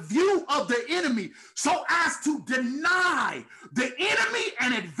from the view of the enemy so as to deny the enemy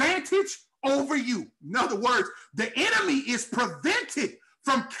an advantage over you. In other words, the enemy is prevented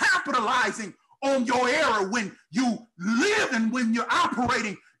from capitalizing on your error when you live and when you're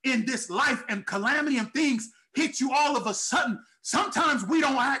operating in this life and calamity and things hit you all of a sudden. Sometimes we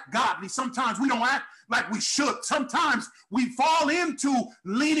don't act godly. Sometimes we don't act like we should. Sometimes we fall into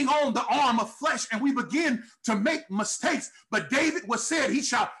leaning on the arm of flesh and we begin to make mistakes. But David was said, he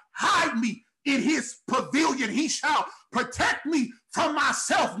shall hide me in his pavilion. He shall protect me from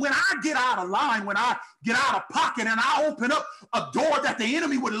myself when I get out of line, when I get out of pocket and I open up a door that the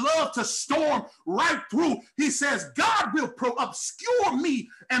enemy would love to storm right through. He says, God will obscure me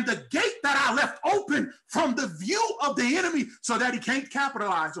and the gate that I left open from the view of the enemy so that he can't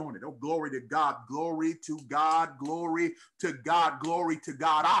capitalize on it. Oh, glory to God, glory to God, glory to God, glory to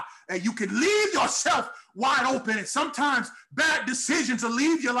God. And you can leave yourself wide open, and sometimes bad decisions will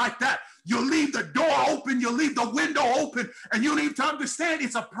leave you like that. You'll leave the door open, you'll leave the window open, and you need to understand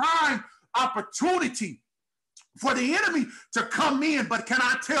it's a prime opportunity for the enemy to come in. But can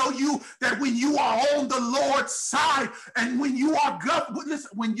I tell you that when you are on the Lord's side and when you are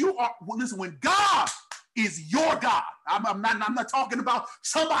when God is your God, I'm not talking about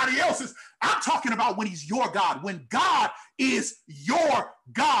somebody else's. I'm talking about when he's your God. When God is your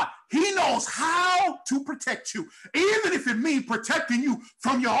God, he knows how to protect you, even if it means protecting you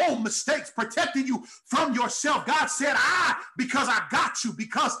from your own mistakes, protecting you from yourself. God said, because I got you,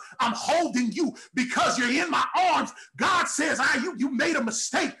 because I'm holding you, because you're in my arms. God says, you made a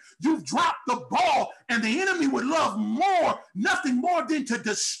mistake. You've dropped the ball, and the enemy would love nothing more than to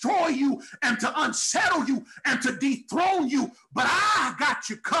destroy you and to unsettle you and to dethrone you. But I got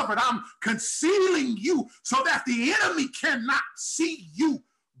you covered. I'm concealing you so that the enemy cannot see you.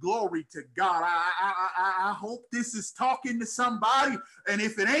 Glory to God. I hope this is talking to somebody. And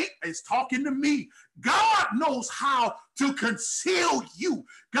if it ain't, it's talking to me. God knows how to conceal you.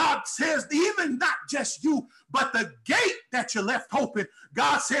 God says, even not just you, but the gate that you left open.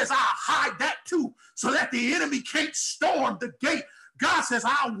 God says, I'll hide that too, so that the enemy can't storm the gate. God says,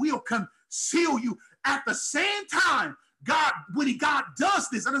 I will conceal you. At the same time, when God does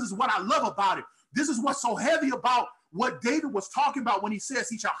this, and this is what I love about it. This is what's so heavy about what David was talking about when he says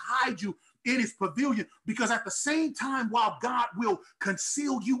he shall hide you in his pavilion, because at the same time, while God will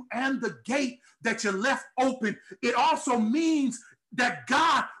conceal you and the gate that you left open, it also means that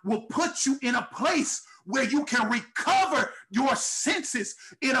God will put you in a place where you can recover your senses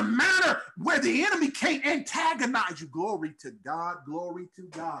in a manner where the enemy can't antagonize you. Glory to God. Glory to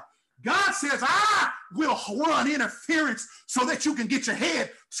God. God says, I will run interference so that you can get your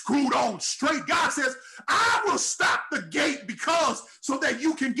head screwed on straight. God says, I will stop the gate so that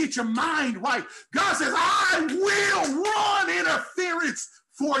you can get your mind right. God says, I will run interference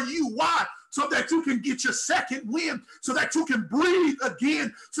for you. Why? So that you can get your second wind, so that you can breathe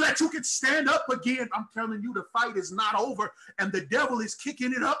again, so that you can stand up again. I'm telling you, the fight is not over, and the devil is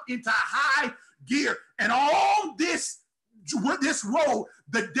kicking it up into high gear. And all this road,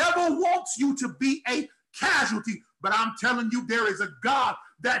 the devil wants you to be a casualty. But I'm telling you, there is a God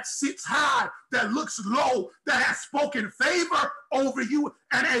that sits high, that looks low, that has spoken favor over you,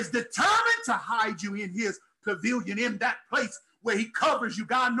 and is determined to hide you in his pavilion, in that place where he covers you.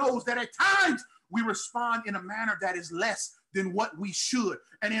 God knows that at times we respond in a manner that is less than what we should,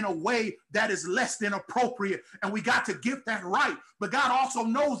 and in a way that is less than appropriate. And we got to get that right. But God also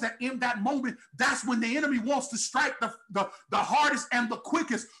knows that in that moment, that's when the enemy wants to strike the hardest and the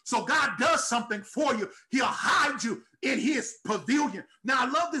quickest. So God does something for you. He'll hide you in his pavilion. Now, I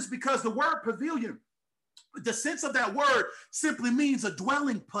love this because the word pavilion, the sense of that word simply means a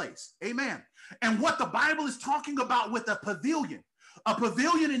dwelling place. Amen. And what the Bible is talking about with a pavilion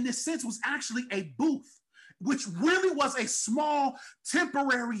in this sense was actually a booth, which really was a small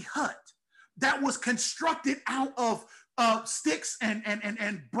temporary hut that was constructed out of sticks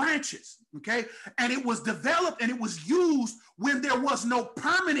and branches, okay? And it was developed and it was used when there was no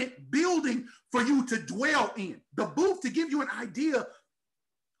permanent building for you to dwell in. The booth, to give you an idea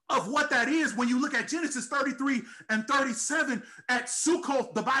of what that is, when you look at Genesis 33 and 37, at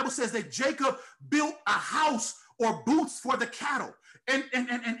Succoth, the Bible says that Jacob built a house or booths for the cattle. And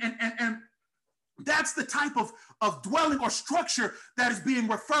that's the type of dwelling or structure that is being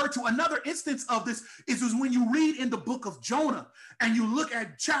referred to. Another instance of this is when you read in the book of Jonah and you look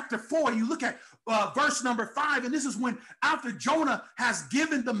at chapter 4, you look at verse number 5, and this is when after Jonah has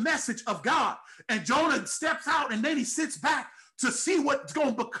given the message of God and Jonah steps out and then he sits back to see what's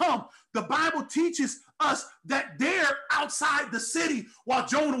going to become. The Bible teaches us that there outside the city, while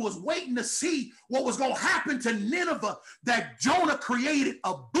Jonah was waiting to see what was going to happen to Nineveh, that Jonah created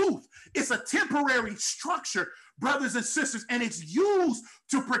a booth. It's a temporary structure, brothers and sisters, and it's used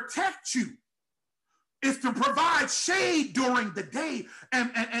to protect you. It's to provide shade during the day,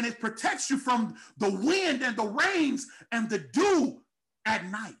 and it protects you from the wind and the rains and the dew at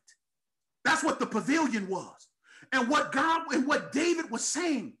night. That's what the pavilion was. And what David was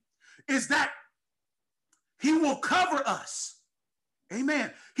saying is that he will cover us.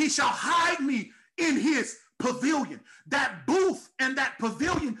 Amen. He shall hide me in his pavilion. That booth and that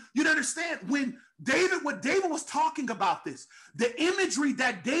pavilion, you'd understand what David was talking about this, the imagery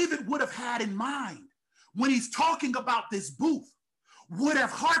that David would have had in mind when he's talking about this booth would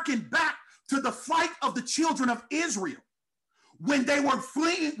have hearkened back to the flight of the children of Israel when they were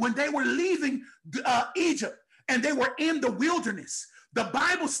fleeing, when they were leaving Egypt. And they were in the wilderness. The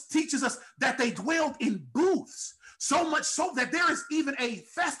Bible teaches us that they dwelled in booths, so much so that there is even a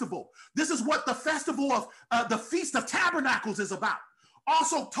festival. This is what the festival of the Feast of Tabernacles is about.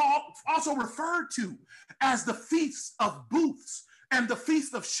 Also referred to as the Feast of Booths and the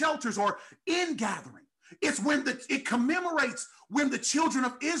Feast of Shelters or Ingathering. It's when it commemorates when the children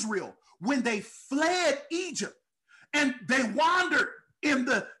of Israel, when they fled Egypt and they wandered in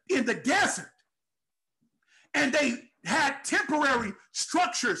the desert. And they had temporary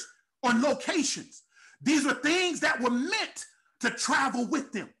structures or locations. These were things that were meant to travel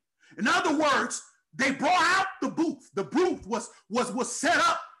with them. In other words, they brought out the booth. The booth was set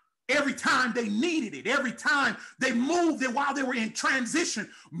up every time they needed it, every time they moved it while they were in transition,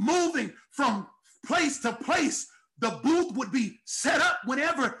 moving from place to place. The booth would be set up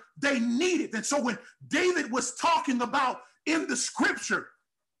whenever they needed. And so when David was talking about in the scripture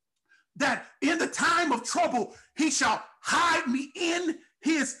that in the time of trouble, he shall hide me in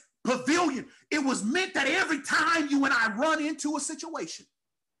his pavilion, it was meant that every time you and I run into a situation,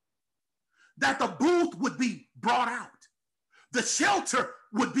 that the booth would be brought out. The shelter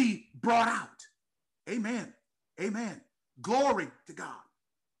would be brought out. Amen. Amen. Glory to God.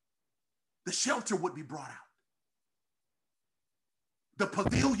 The shelter would be brought out. The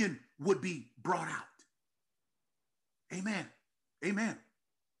pavilion would be brought out. Amen. Amen.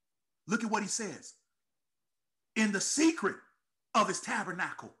 Look at what he says. In the secret of his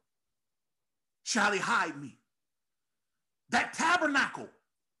tabernacle shall he hide me. That tabernacle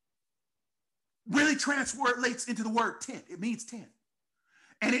really translates into the word tent. It means tent.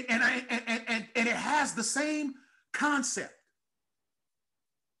 And it has the same concept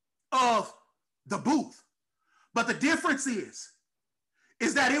of the booth. But the difference is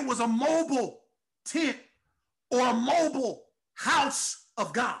that it was a mobile tent or a mobile house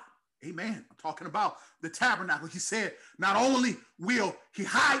of God. Amen. I'm talking about the tabernacle. He said, not only will he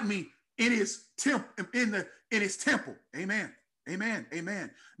hide me in his temple. Amen. Amen. Amen.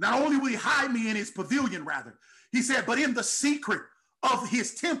 Not only will he hide me in his pavilion, rather, he said, but in the secret of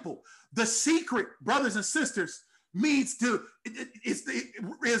his temple. The secret, brothers and sisters, means is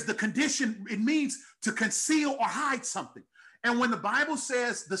the condition. It means to conceal or hide something. And when the Bible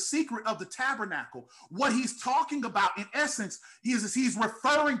says the secret of the tabernacle, what he's talking about in essence is he's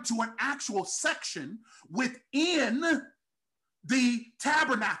referring to an actual section within the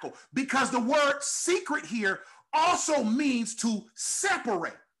tabernacle, because the word secret here also means to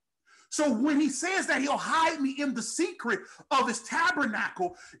separate. So when he says that he'll hide me in the secret of his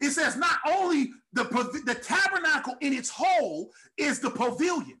tabernacle, it says not only the tabernacle in its whole is the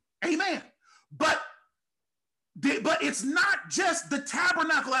pavilion, amen, but it's not just the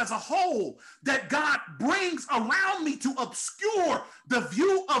tabernacle as a whole that God brings around me to obscure the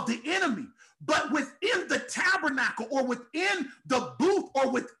view of the enemy, but within the tabernacle or within the booth or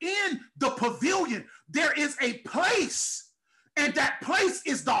within the pavilion, there is a place. And that place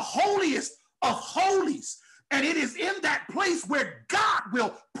is the holiest of holies. And it is in that place where God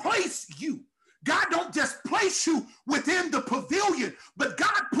will place you. God don't just place you within the pavilion, but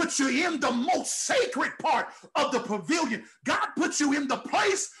God puts you in the most sacred part of the pavilion. God puts you in the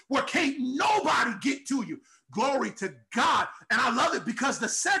place where can't nobody get to you. Glory to God. And I love it because the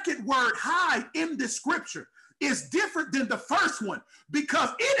second word hide in this scripture is different than the first one, because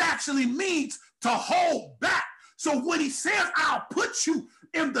it actually means to hold back. So when he says, I'll put you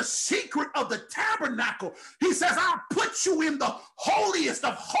in the secret of the tabernacle, he says, I'll put you in the holiest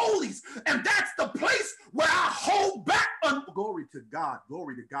of holies. And that's the place where I hold back. Glory to God.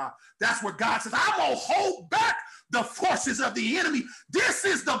 Glory to God. That's where God says, I'm going to hold back the forces of the enemy. This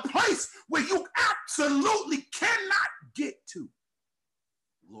is the place where you absolutely cannot get to.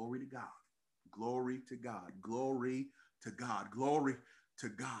 Glory to God. Glory to God. Glory to God. Glory to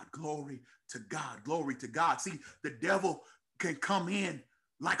God. Glory to God. Glory to God. See, the devil can come in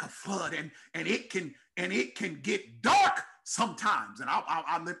like a flood, and it can get dark sometimes. And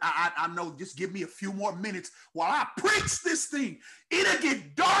I know, just give me a few more minutes while I preach this thing. It'll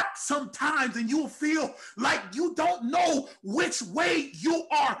get dark sometimes, and you'll feel like you don't know which way you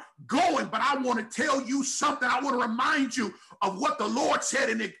are going. But I want to tell you something. I want to remind you of what the Lord said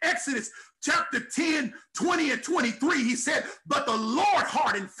in Exodus chapter 10, 20 and 23, he said, but the Lord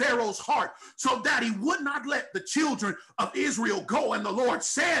hardened Pharaoh's heart so that he would not let the children of Israel go. And the Lord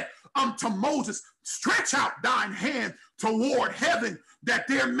said unto Moses, stretch out thine hand toward heaven, that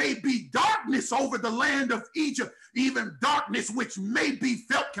there may be darkness over the land of Egypt, even darkness which may be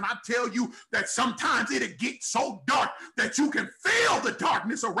felt. Can I tell you that sometimes it'll get so dark that you can feel the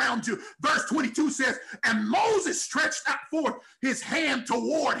darkness around you? Verse 22 says, and Moses stretched out forth his hand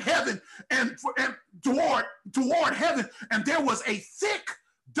toward heaven and toward heaven, and there was a thick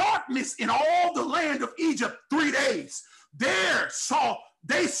darkness in all the land of Egypt 3 days.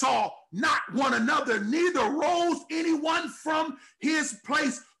 They saw not one another, neither rose anyone from his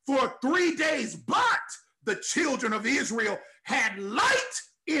place for 3 days. But the children of Israel had light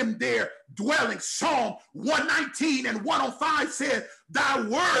in their dwelling. Psalm 119 and 105 said, thy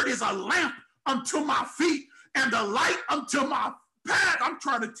word is a lamp unto my feet and a light unto my Pat, I'm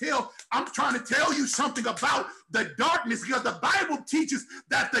trying to tell you something about the darkness, because the Bible teaches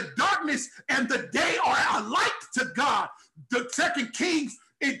that the darkness and the day are alike to God. The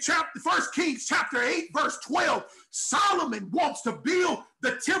First Kings chapter 8, verse 12, Solomon wants to build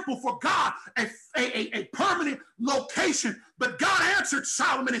the temple for God, a permanent location. But God answered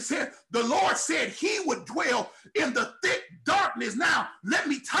Solomon and said, the Lord said he would dwell in the thick darkness. Now, let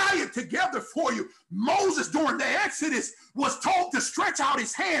me tie it together for you. Moses, during the Exodus, was told to stretch out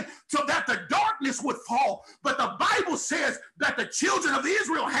his hand so that the darkness would fall. But the Bible says that the children of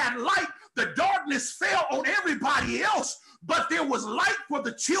Israel had light. The darkness fell on everybody else, but there was light for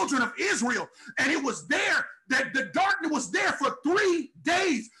the children of Israel. And it was there, that the darkness was there for 3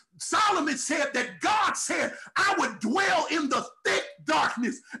 days. Solomon said that God said, I would dwell in the thick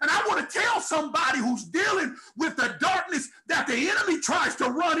darkness. And I want to tell somebody who's dealing with the darkness that the enemy tries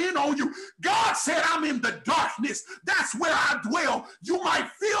to run in on you. God said, I'm in the darkness. That's where I dwell. You might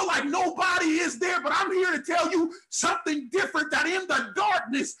feel like nobody is there, but I'm here to tell you something different, that in the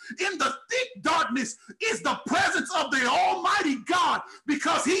darkness, in the thick darkness, is the presence of the Almighty God,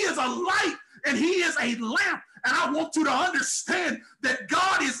 because he is a light and he is a lamp. And I want you to understand that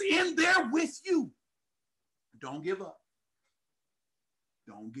God is in there with you. Don't give up.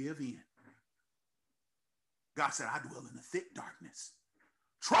 Don't give in. God said, I dwell in the thick darkness.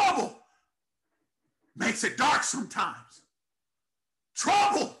 Trouble makes it dark sometimes.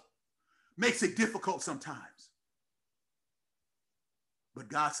 Trouble makes it difficult sometimes. But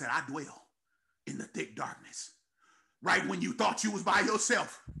God said, I dwell in the thick darkness. Right when you thought you was by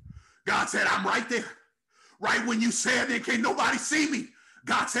yourself, God said, I'm right there. Right when you said there can't nobody see me,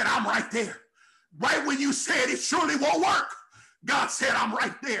 God said, I'm right there. Right when you said it surely won't work, God said, I'm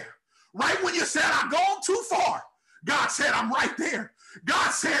right there. Right when you said I've gone too far, God said, I'm right there. God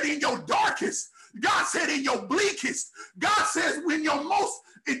said in your darkest, God said in your bleakest, God says when you're most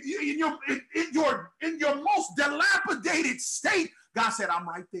in your most dilapidated state, God said, I'm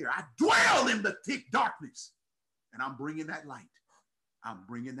right there. I dwell in the thick darkness, and I'm bringing that light. I'm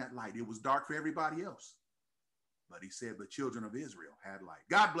bringing that light. It was dark for everybody else, but he said the children of Israel had light.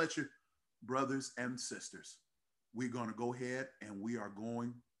 God bless you, brothers and sisters. We're going to go ahead and we are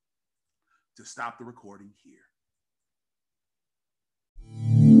going to stop the recording here.